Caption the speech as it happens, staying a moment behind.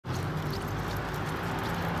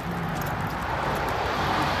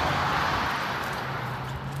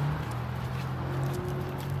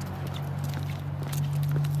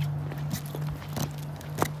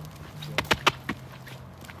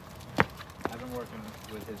been working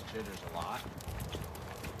with his jitters a lot,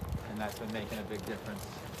 and that's been making a big difference.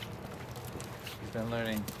 He's been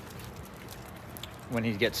learning when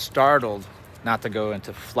he gets startled not to go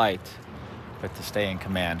into flight, but to stay in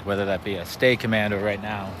command, whether that be a stay command or right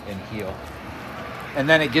now in heel. And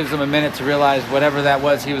then it gives him a minute to realize whatever that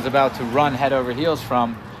was he was about to run head over heels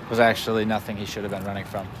from was actually nothing he should have been running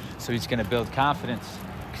from. So he's going to build confidence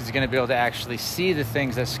because he's going to be able to actually see the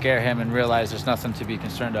things that scare him and realize there's nothing to be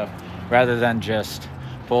concerned of, rather than just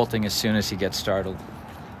bolting as soon as he gets startled.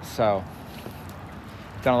 So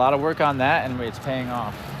done a lot of work on that, and it's paying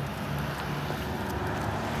off.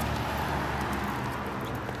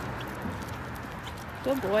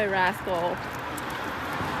 Good boy, Rascal.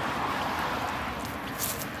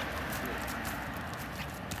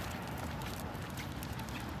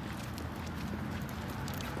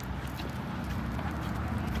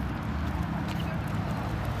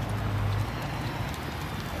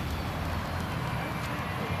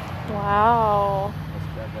 Wow. Let's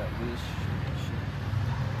grab that leash.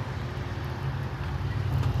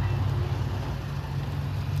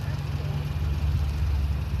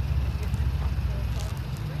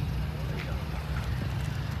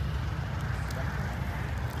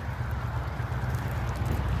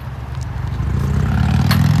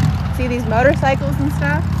 See these motorcycles and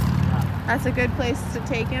stuff? That's a good place to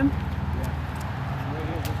take him. Yeah. Right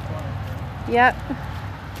here, this corner. Yep.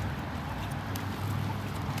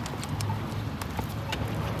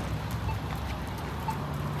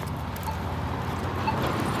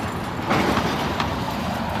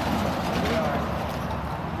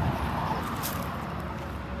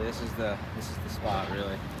 This is the spot,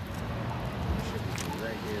 really. Should be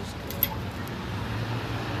right here.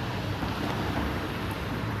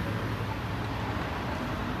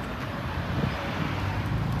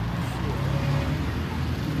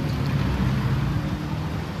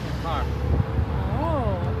 Car.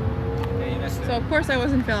 Oh. Yeah, you missed it. So of course I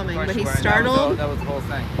wasn't filming, but he That startled. was the whole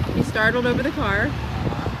thing. He startled over the car.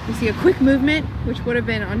 You see a quick movement, which would have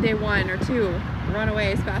been on day 1 or 2. Run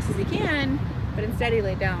away as fast as he can, but instead he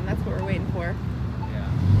laid down. That's what we're waiting for. Yeah.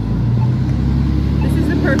 This is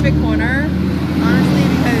the perfect corner, honestly,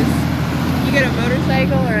 because you get a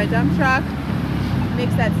motorcycle or a dump truck,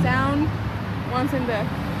 makes that sound, wants him to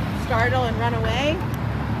startle and run away,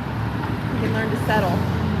 he can learn to settle.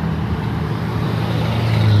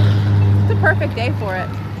 It's a perfect day for it.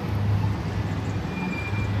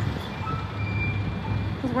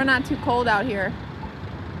 Because we're not too cold out here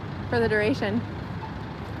for the duration.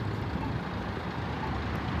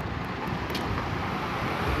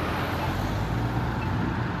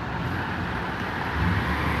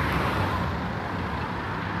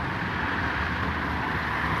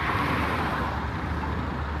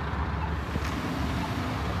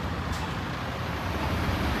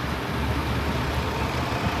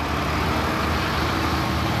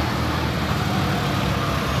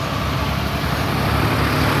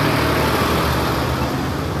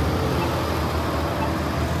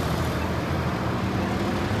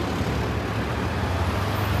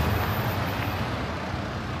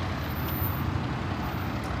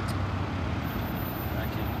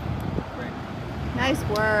 Nice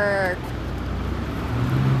work.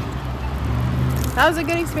 That was a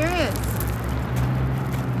good experience.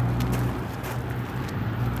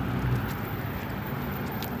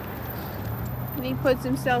 And he puts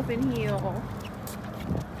himself in heel.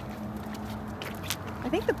 I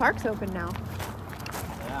think the park's open now.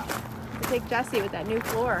 Yeah. To take Jesse with that new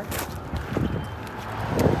floor. That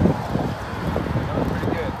was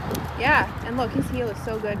pretty good. Yeah, and look, his heel is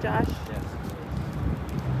so good, Josh. Yes.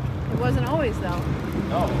 It wasn't always though.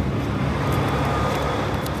 No.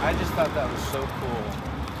 I just thought that was so cool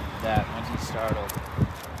that when he startled,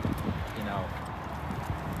 you know,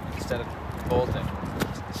 instead of bolting,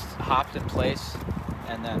 hopped in place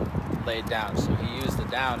and then laid down. So he used the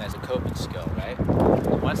down as a coping skill, right?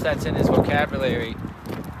 Once that's in his vocabulary,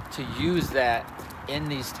 to use that in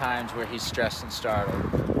these times where he's stressed and startled,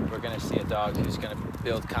 we're going to see a dog who's going to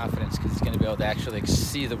build confidence because he's going to be able to actually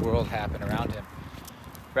see the world happen around him,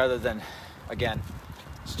 rather than, again,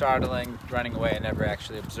 startling, running away, and never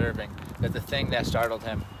actually observing that the thing that startled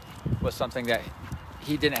him was something that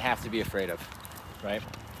he didn't have to be afraid of, right?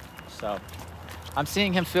 So I'm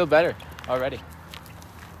seeing him feel better already.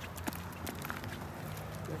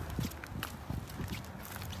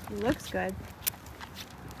 He looks good.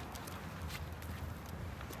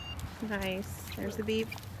 Nice. There's the beep.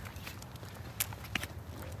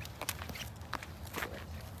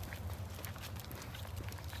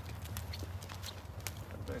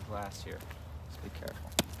 A bit of glass here. Just be careful.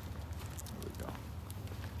 Here we go.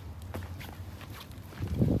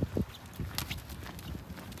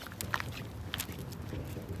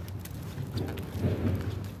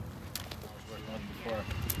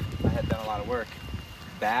 work,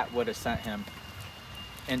 that would have sent him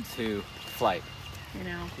into flight.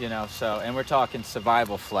 You know, so, and we're talking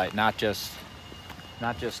survival flight, not just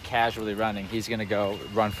casually running. He's gonna go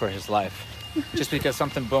run for his life just because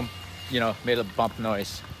something boom, you know, made a bump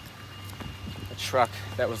noise. A truck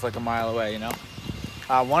that was like a mile away, you know.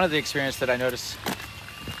 One of the experiences that I noticed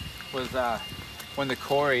was when the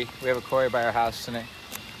quarry, we have a quarry by our house, and it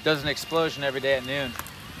does an explosion every day at noon.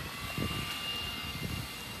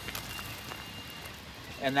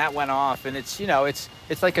 And that went off, and it's, you know, it's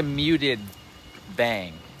like a muted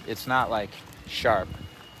bang. It's not like sharp,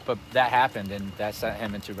 but that happened, and that sent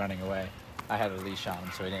him into running away. I had a leash on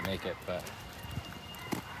him, so he didn't make it, but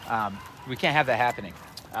we can't have that happening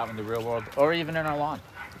out in the real world or even in our lawn.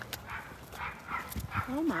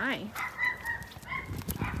 Oh my.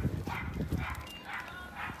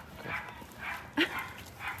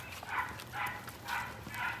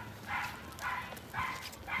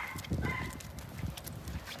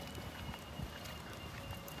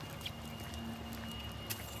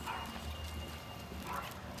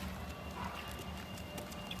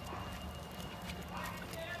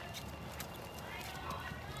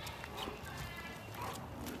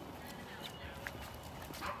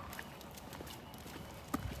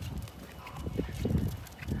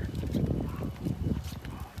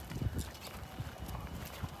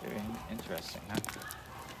 Very interesting, huh?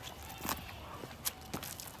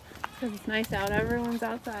 Because it's nice out. Everyone's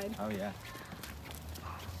outside. Oh yeah.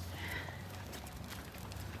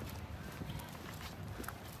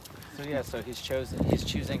 So yeah, so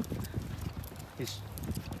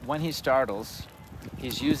when he startles,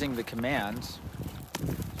 he's using the commands,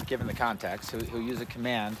 given the context, he'll use a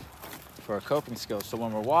command for a coping skill. So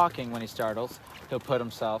when we're walking, when he startles, he'll put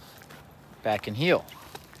himself back in heel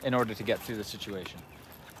in order to get through the situation.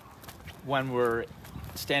 When we're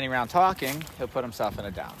standing around talking, he'll put himself in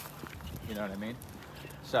a down. You know what I mean?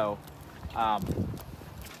 So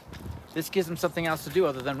this gives him something else to do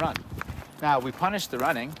other than run. Now, we punished the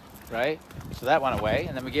running, right? So that went away,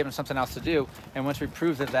 and then we gave him something else to do. And once we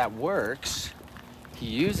prove that that works, he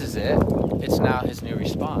uses it. It's now his new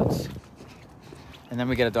response. And then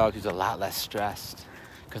we get a dog who's a lot less stressed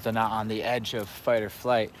because they're not on the edge of fight or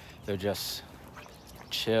flight. They're just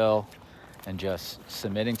chill and just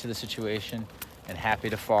submitting to the situation and happy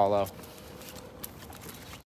to follow.